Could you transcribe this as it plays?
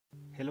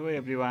Hello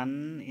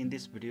everyone, in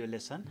this video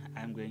lesson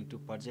I am going to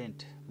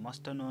present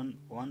most known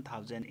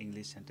 1000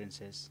 English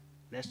sentences.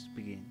 Let's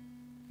begin.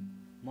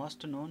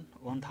 Most known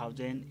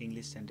 1000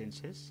 English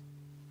sentences.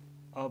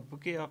 A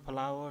bouquet of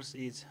flowers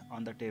is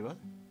on the table.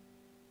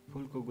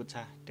 फूलको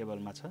गुच्छा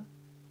टेबलमा छ.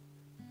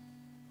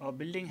 A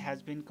building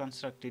has been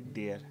constructed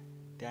there.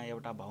 त्यहाँ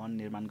एउटा भवन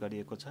निर्माण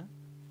गरिएको छ.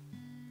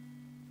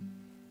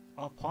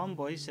 A firm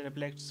voice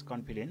reflects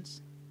confidence.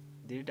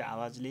 दृढ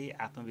आवाजले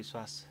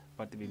आत्मविश्वास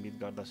प्रतिबिम्बित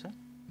गर्दछ.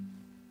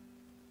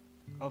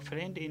 A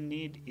friend in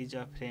need is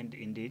a friend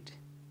indeed.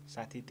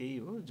 साथी त्यही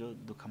हो जो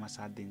दुःखमा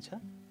साथ दिन्छ.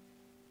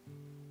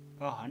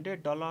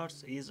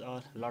 $100 is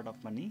a lot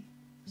of money.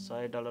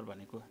 $100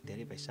 भनेको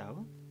धेरै पैसा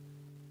हो.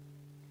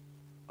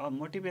 A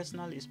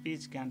motivational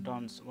speech can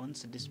turn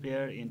one's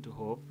despair into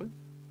hope.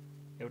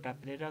 एउटा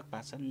प्रेरक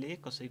भाषणले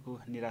कसैको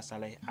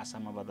निराशालाई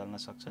आशामा बदल्न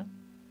सक्छ.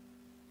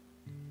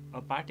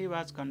 A party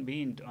was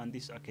convened on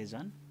this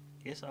occasion.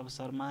 यस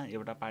अवसरमा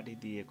एउटा पार्टी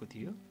दिएको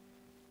थियो.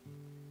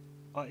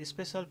 A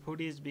special food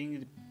is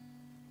being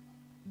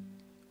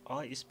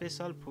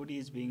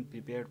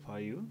prepared for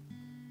you.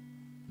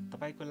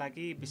 तपाईको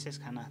लागि विशेष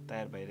खाना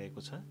तयार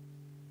भइरहेको छ.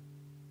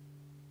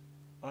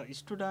 A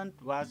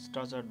student was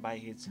tortured by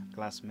his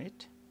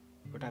classmate.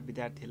 एउटा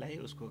विद्यार्थीलाई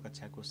उसको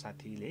कक्षाको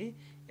साथीले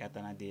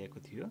यातना दिएको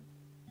थियो.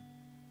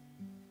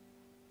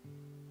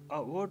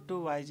 A word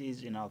to wise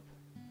is enough.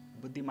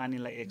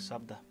 बुद्धिमानीलाई एक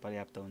शब्द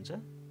पर्याप्त हुन्छ.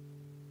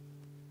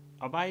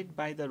 Abide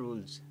by the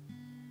rules.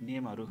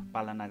 नियमहरू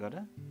पालना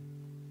गर.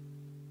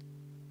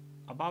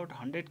 About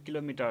 100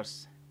 kilometers.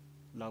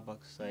 लगभग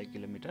 100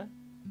 किलोमिटर.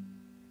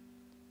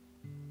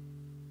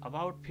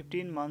 About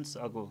 15 months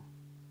ago.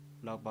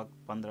 लगभग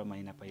 15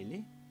 महिना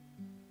पहिले.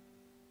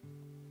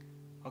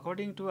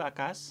 According to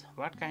Akash,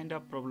 what kind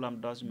of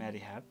problem does Mary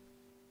have?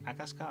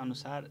 आकाशका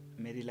अनुसार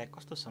मेरीलाई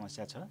कस्तो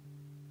समस्या छ?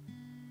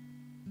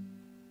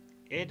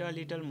 Add a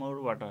little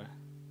more water.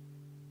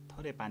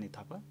 थोरै पानी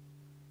थप.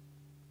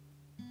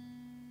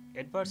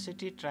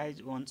 Adversity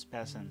tries one's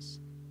patience.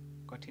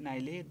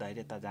 कठिनाइले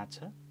धैर्यता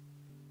जाँच्छ.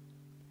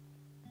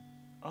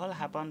 All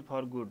happen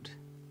for good.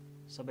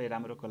 सबै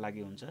राम्रोको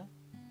लागि हुन्छ.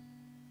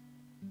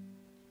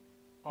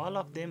 All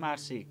of them are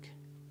sick.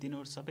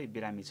 तिनीहरू सबै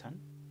बिरामी छन्.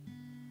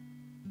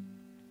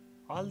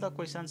 All the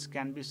questions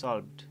can be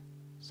solved.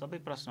 सबै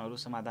प्रश्नहरू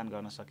समाधान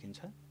गर्न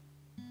सकिन्छ.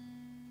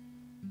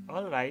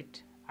 All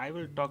right, I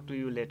will talk to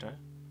you later.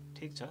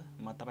 ठीक छ,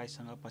 म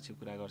तपाईसँग पछि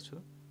कुरा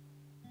गर्छु.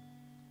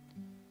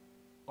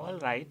 All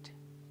right,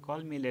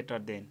 call me later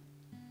then.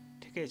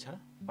 ठिकै छ,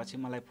 पछि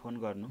मलाई फोन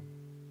गर्नु.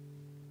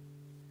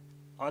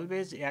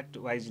 Always act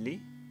wisely.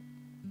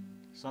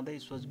 सधैँ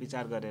सोच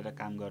विचार गरेर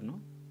काम गर्नु.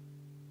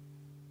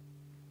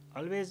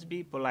 Always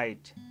be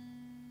polite.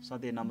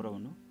 सधैँ नम्र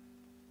हुनु.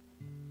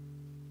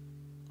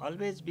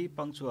 Always be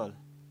punctual.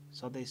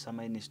 सधैँ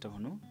समयनिष्ठ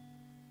हुनु.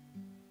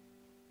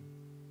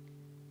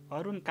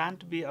 Arun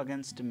can't be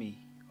against me.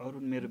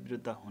 Arun मेरो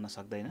विरुद्ध हुन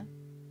सक्दैन.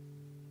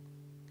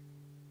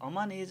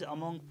 Aman is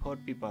among 4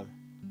 people.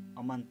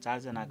 अमन 4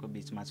 जनाको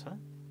बीचमा छ.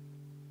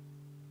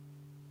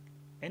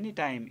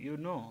 Anytime you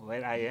know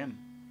where I am.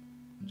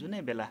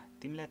 जुनै बेला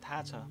तिमीलाई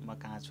थाहा छ म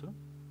कहाँ छु.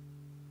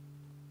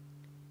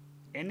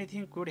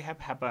 Anything could have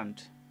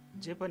happened.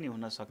 जे पनि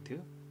हुन सक्थ्यो.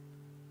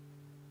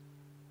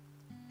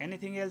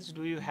 Anything else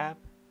do you have?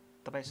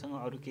 तपाईसँग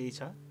अरु केही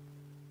छ?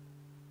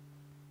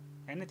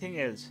 Anything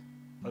else?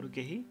 अरु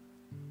केही?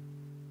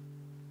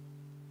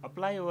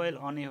 Apply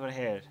oil on your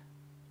hair.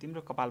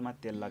 तिम्रो कपालमा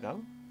तेल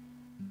लगाऊ.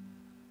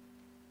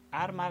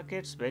 Are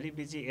markets very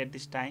busy at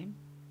this time?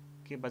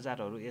 के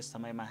बजारहरू यस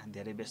समयमा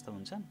धेरै व्यस्त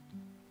हुन्छन्?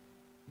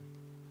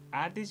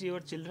 Are these your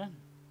children?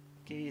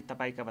 के यी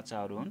तपाईका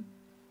बच्चाहरू हुन्?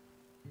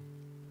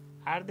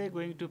 Are they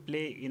going to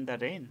play in the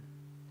rain?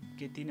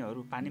 के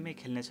तिनीहरू पानीमै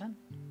खेल्ने छन्?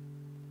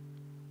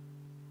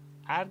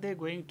 Are they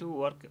going to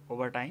work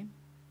overtime?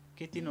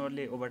 के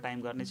तिनीहरूले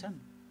ओभरटाइम गर्ने छन्?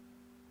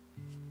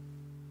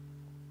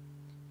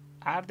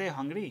 Are they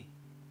hungry?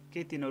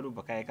 के तिनीहरू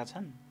भोकाएका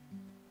छन्?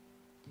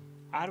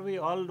 Are we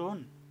all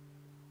alone?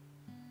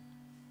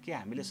 के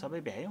हामीले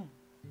सबै भ्यायौं?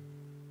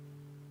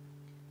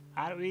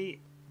 Are we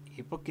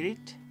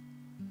hypocrite?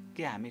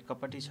 के हामी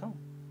कपटी छौं?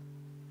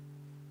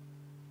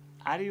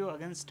 Are you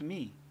against me?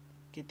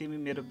 के तिमी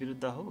मेरो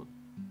विरुद्ध हो?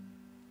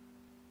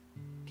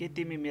 के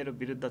तिमी मेरो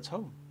विरुद्ध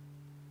छौ?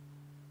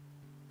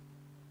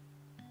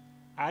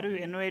 Are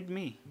you annoyed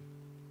me?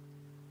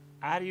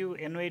 Are you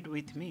annoyed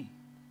with me?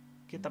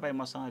 के तपाई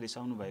मसँग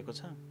रिसाउनु भएको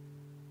छ?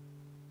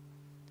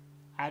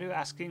 Are you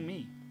asking me?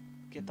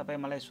 के तपाई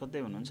मलाई सोध्दै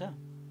हुनुहुन्छ?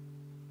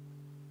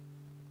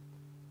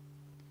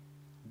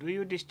 Do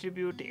you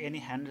distribute any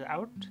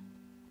handout?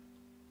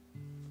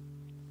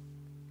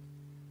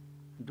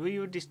 Do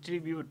you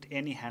distribute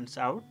any hands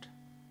out?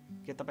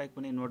 के तपाई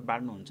कुनै note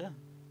बाड्नुहुन्छ?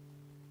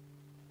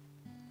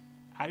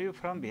 Are you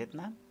from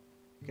Vietnam?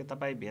 के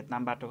तपाई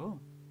भियतनामबाट हो?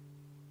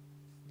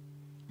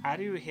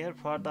 Are you here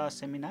for the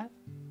seminar?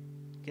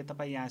 के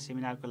तपाई यहाँ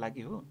सेमिनारको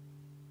लागि हो?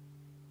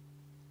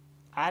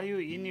 Are you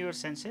in your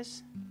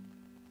senses?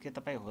 के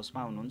तपाई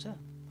होसमा हुनुहुन्छ?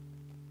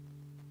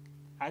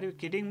 Are you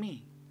kidding me?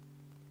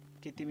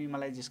 के तिमी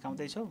मलाई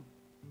जिस्काउँदै छौ?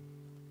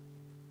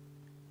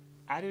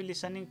 Are you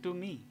listening to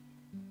me?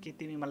 के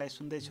तिमी मलाई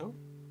सुन्दैछौ?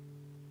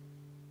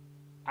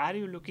 Are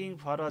you looking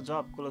for a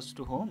job close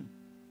to home?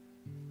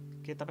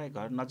 के तपाईँ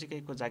घर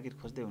नजिकैको जागिर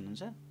खोज्दै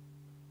हुनुहुन्छ?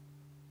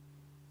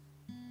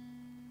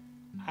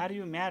 Are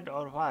you mad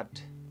or what?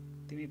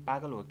 तिमी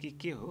पागल हो कि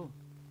के हो?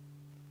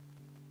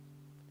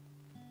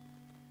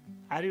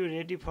 Are you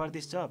ready for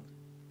this जब?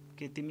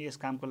 के तिमी यस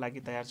कामको लागि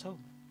तयार छौ?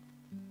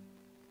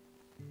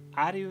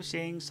 Are you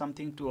saying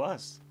something to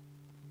us?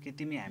 के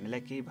तिमी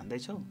हामीलाई केही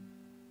भन्दैछौ?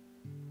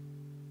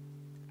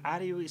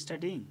 Are you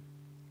studying?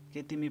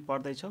 के तिमी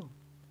पढ्दैछौ?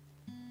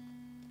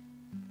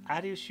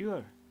 Are you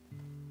sure?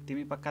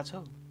 तिमी पक्का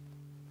छौ?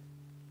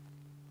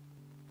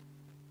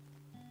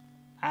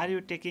 Are you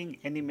taking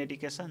any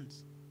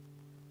medications?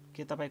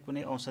 के तपाईँ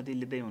कुनै औषधि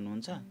लिँदै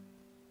हुनुहुन्छ?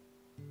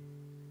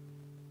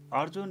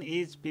 Arjun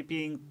is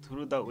पिपिङ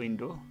through the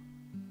window.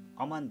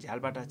 अमन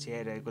झ्यालबाट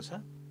चियाइरहेको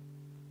छ.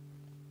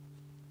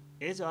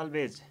 As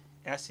always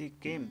AC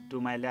came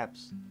to my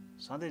laughs.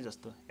 सधैँ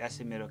जस्तो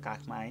एसी मेरो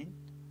काखमा आइन्.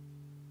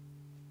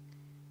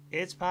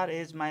 As far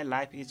as my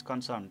life is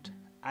concerned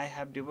I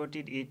have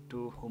devoted it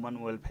to human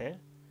welfare.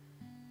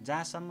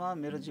 जहाँसम्म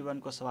मेरो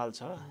जीवनको सवाल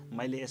छ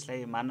मैले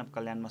यसलाई मानव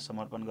कल्याणमा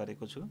समर्पण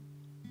गरेको छु.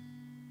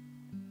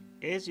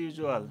 एज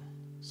युजुअल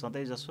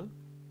सधैँ जसो.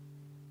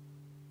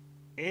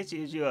 As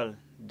usual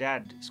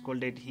dad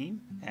scolded him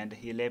and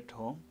Hee left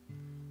home.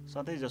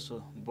 सधैँ जसो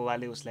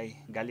बुबाले उसलाई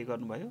गाली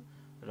गर्नुभयो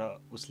र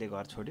उसले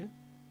घर छोड्यो.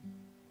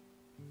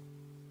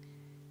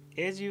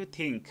 As you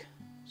think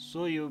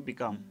so you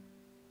become.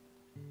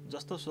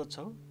 जस्तो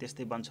सोध्छौ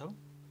त्यस्तै बन्छौ.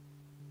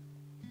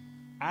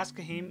 Ask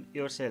him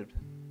your self.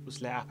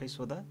 उसलाई आफै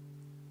सोध.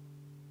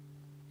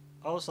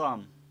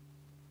 Awesome.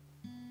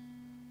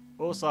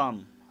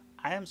 Awesome.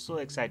 I am so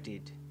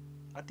excited.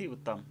 अति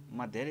उत्तम.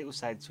 म धेरै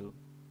उत्साहित छु.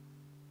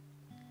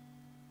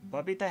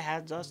 बबिता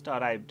ह्याज जस्ट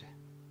अराइभ्ड.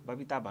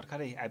 बबिता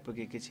भर्खरै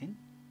आइपुगेकी छिन्.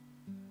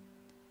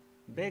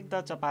 Bake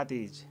the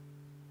चपातिज.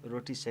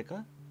 Roti shake.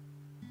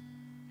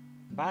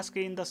 Bask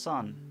in the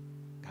सन.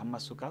 घाममा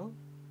सुकाऊ.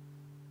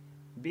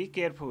 Be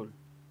careful.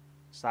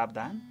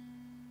 सावधान.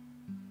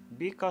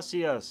 Be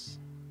cautious.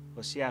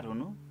 होसियार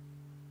हुनु.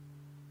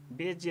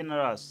 Be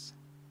generous.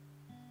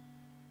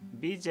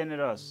 Be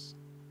generous.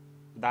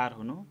 उदार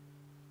हुनु.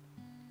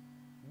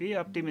 Be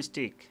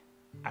optimistic.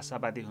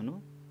 आशावादी हुनु.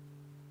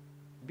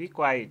 Be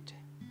quite.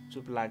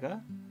 चुप लाग.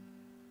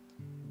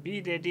 Be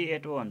ready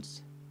at once.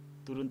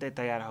 तुरुन्तै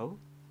तयार हौ.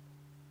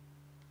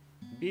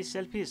 Be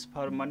selfish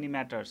for money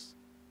matters.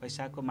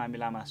 पैसाको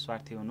मामिलामा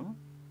स्वार्थी हुनु.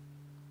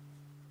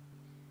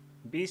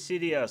 Be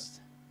serious.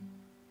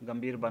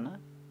 गम्भीर बन.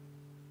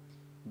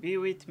 Be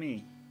with me.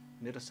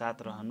 मेरो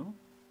साथ रहनु.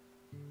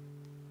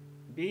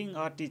 Being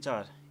a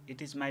teacher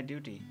it is my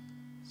duty.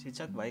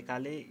 शिक्षक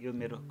भएकाले यो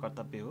मेरो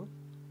कर्तव्य हो.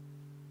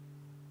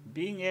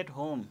 Being at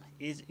home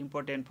is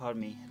important for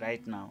me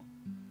right now.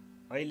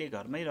 अहिले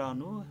घरमै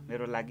रहनु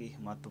मेरो लागि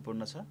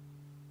महत्त्वपूर्ण छ.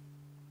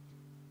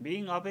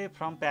 Being away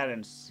from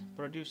parents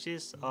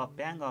produces a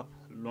Pyang of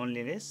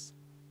loneliness.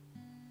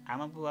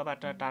 आमा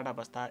बुवाबाट टाढा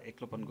बस्दा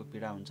एक्लोपनको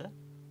पीडा हुन्छ.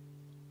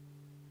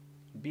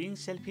 Being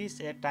selfish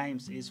at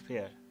times is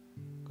fair.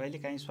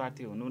 कहिलेकाहीँ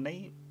स्वार्थी हुनु नै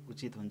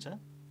उचित हुन्छ.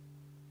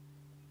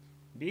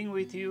 Being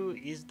with you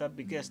is the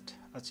biggest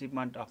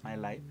achievement of my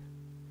life.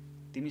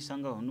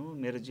 तिमीसँग हुनु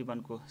मेरो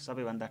जीवनको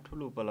सबैभन्दा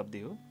ठुलो उपलब्धि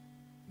हो.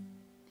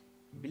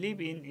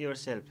 Believe in your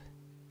self.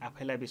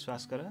 आफैलाई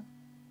विश्वास गर.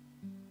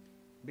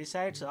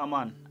 Besides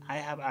Aman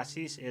I have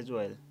Ashish as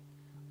well.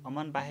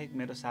 अमन बाहेक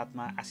मेरो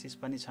साथमा आशिष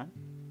पनि छन्.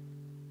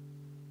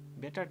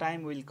 Better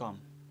time will come.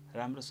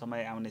 राम्रो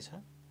समय आउनेछ.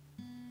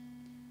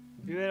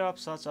 Beware of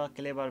such a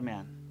clever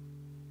man.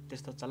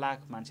 त्यस्तो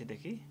चलाक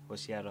मान्छेदेखि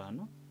होसियार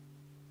रहनु.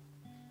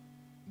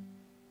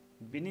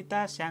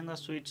 Vinita स्याङ a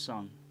sweet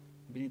song.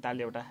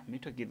 विनिताले एउटा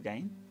मिठो गीत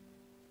गाइन्.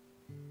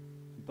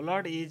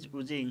 Blood is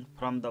उजिङ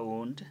from the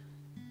wound.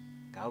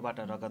 घाउबाट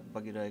रगत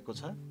बगिरहेको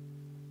छ.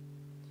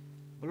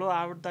 Blow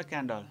out the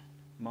candle.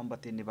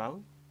 मोमबत्ती निभाऊ.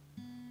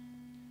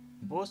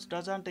 Bose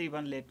doesn't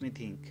even let me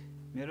think.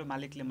 मेरो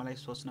मालिकले मलाई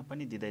सोच्न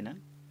पनि दिँदैनन्.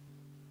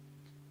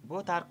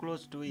 Both are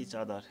close to each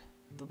other.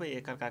 दुवै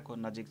एकअर्काको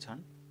नजिक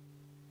छन्.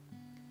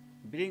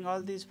 Bring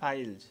all these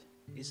files.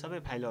 यी सबै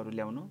फाइलहरू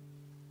ल्याउनु.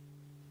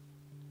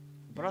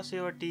 Brush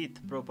your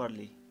teeth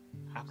properly.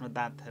 आफ्नो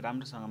दाँत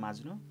राम्रोसँग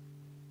माझ्नु.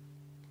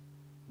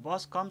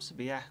 बस कम्स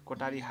भिया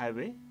कोटारी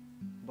हाइवे.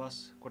 बस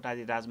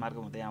कोटारी राजमार्ग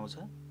हुँदै आउँछ.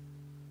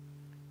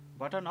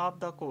 Button of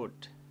the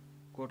coat.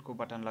 कोटको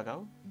button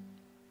लगाऊ.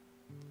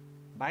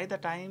 By the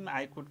time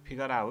I could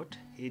figure out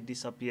Hee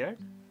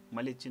disappeared.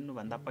 मैले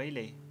चिन्नुभन्दा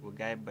पहिल्यै ऊ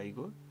गायब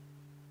भइगयो.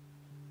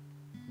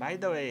 By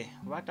the way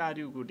what are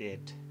you good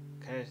at.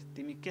 खैर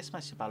तिमी केसमा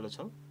सिपालु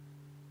छौ.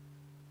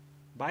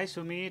 By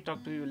Sumi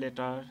talk to you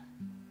letter.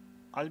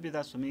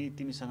 अलविदा सुमी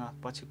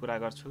तिमीसँग पछि कुरा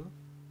गर्छु.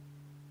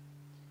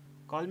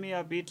 Call me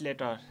a bit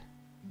letter.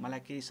 मलाई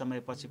केही समय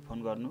पछि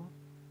फोन गर्नु.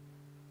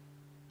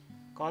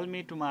 Call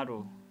me tomorrow.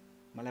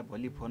 मलाई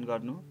भोलि फोन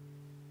गर्नु.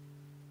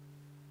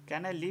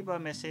 Can I leave a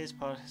message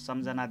for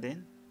Samjhana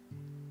then.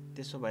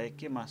 त्यसो भए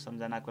के म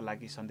सम्झनाको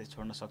लागि सन्देश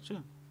छोड्न सक्छु.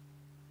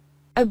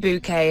 A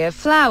bouquet of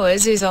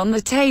flowers is on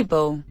the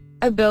table.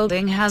 A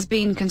building has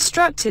been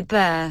constructed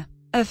there.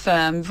 A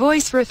firm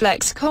voice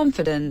reflects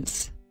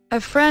confidence.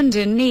 A friend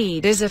in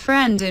need is a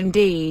friend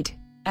indeed.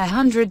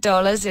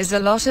 $100 is a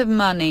lot of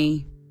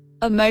money.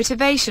 A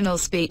motivational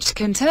speech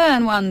can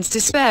turn one's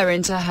despair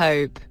into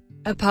hope.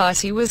 A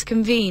party was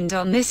convened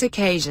on this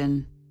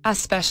occasion. A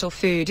special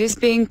food is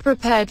being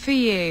prepared for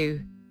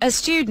you. A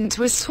student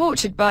was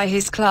tortured by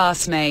his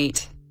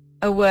classmate.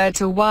 A word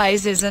to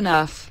wise is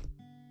enough.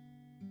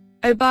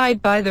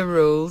 Abide by the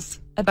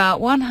rules.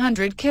 About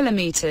 100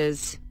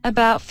 kilometers.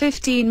 About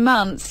 15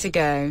 months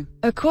ago.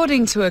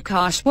 According to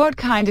Akash, what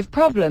kind of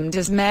problem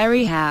does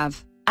Mary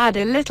have? Add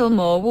a little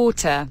more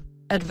water.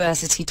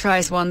 Adversity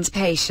tries one's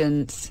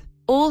patience.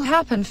 All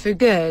happen for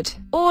good.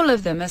 All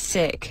of them are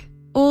sick.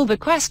 All the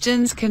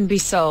questions can be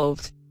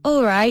solved.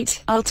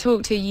 Alright, I'll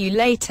talk to you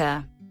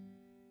later.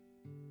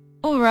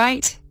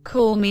 Alright,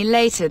 call me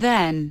later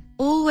then.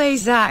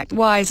 Always act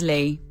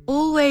wisely.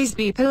 Always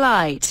be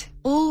polite.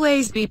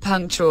 Always be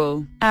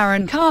punctual.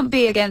 Aaron can't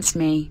be against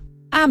me.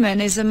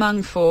 Ammon is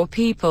among 4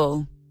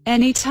 people.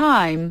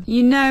 Anytime,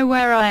 you know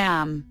where I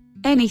am.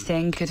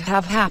 Anything could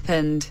have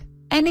happened.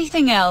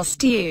 Anything else,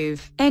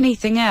 Duve?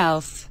 Anything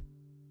else?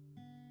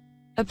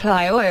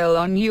 Apply oil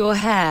on your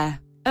hair.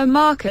 A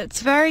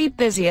market's very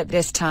busy at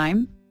this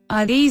time.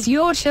 Are these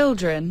your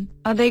children?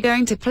 Are they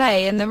going to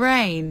play in the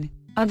rain?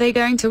 Are they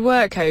going to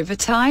work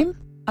overtime?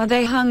 Are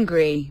they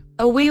hungry?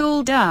 Are we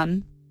all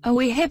done? Are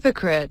we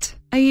hypocrite?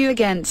 Are you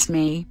against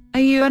me?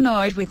 Are you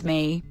annoyed with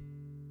me?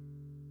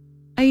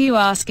 Are you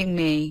asking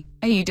me?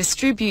 Are you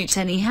distribute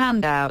any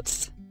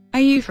handouts?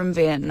 Are you from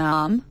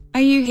Vietnam?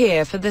 Are you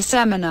here for the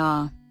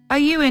seminar? Are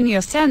you in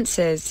your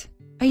senses?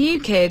 Are you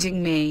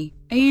kidding me?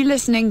 Are you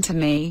listening to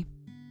me?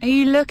 Are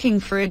you looking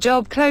for a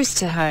job close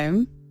to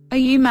home? Are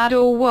you mad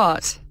or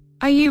what?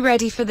 Are you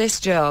ready for this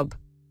job?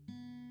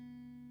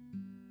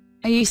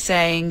 Are you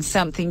saying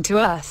something to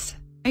us?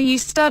 Are you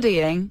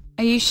studying?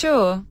 Are you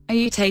sure? Are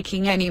you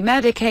taking any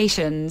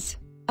medications?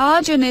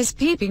 Arjun is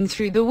peeping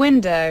through the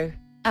window.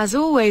 As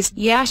always,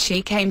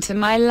 Yashi came to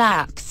my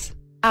laps.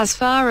 As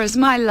far as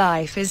my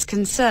life is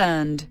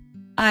concerned,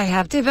 I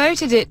have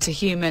devoted it to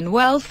human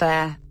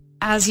welfare.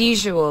 As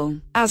usual,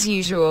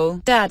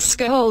 Dad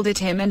scolded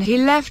him and he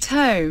left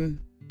home.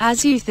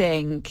 As you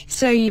think,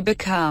 so you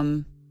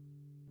become.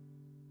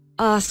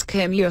 Ask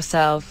him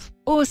yourself.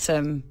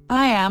 Awesome.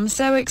 I am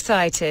so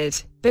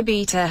excited.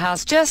 Babita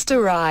has just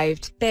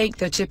arrived. Bake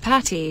the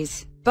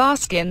chapatis.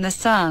 Bask in the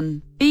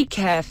sun. Be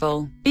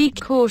careful. Be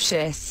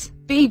cautious.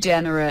 Be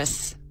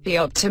generous. Be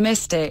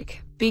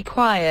optimistic. Be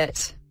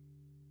quiet.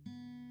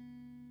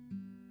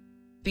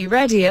 Be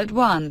ready at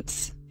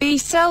once. Be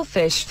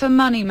selfish for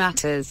money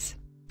matters.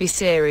 Be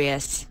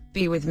serious.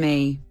 Be with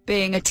me.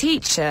 Being a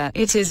teacher,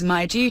 it is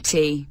my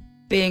duty.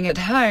 Being at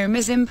home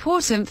is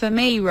important for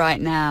me right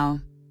now.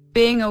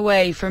 Being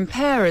away from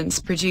parents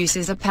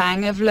produces a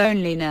pang of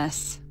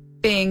loneliness.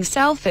 Being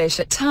selfish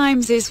at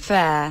times is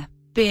fair.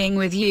 Being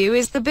with you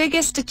is the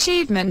biggest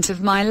achievement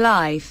of my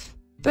life.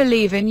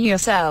 Believe in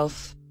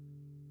yourself.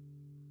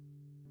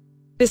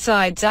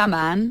 Besides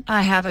Aman,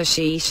 I have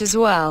Ashish as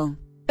well.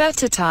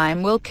 Better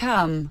time will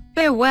come.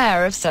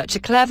 Beware of such a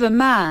clever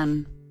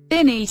man.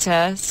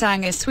 Binita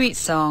sang a sweet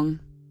song.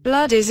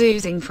 Blood is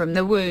oozing from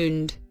the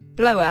wound.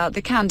 Blow out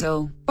the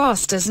candle.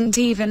 Boss doesn't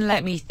even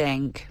let me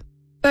think.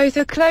 Both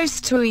are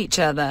close to each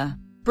other.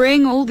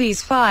 Bring all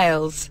these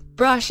files.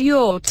 Brush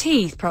your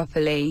teeth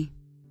properly.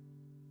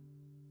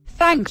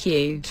 Thank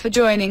you for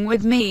joining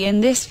with me in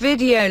this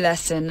video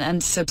lesson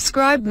and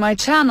subscribe my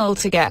channel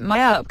to get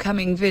my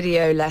upcoming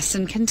video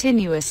lesson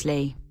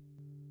continuously.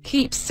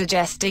 Keep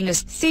suggesting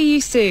us. See you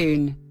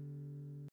soon.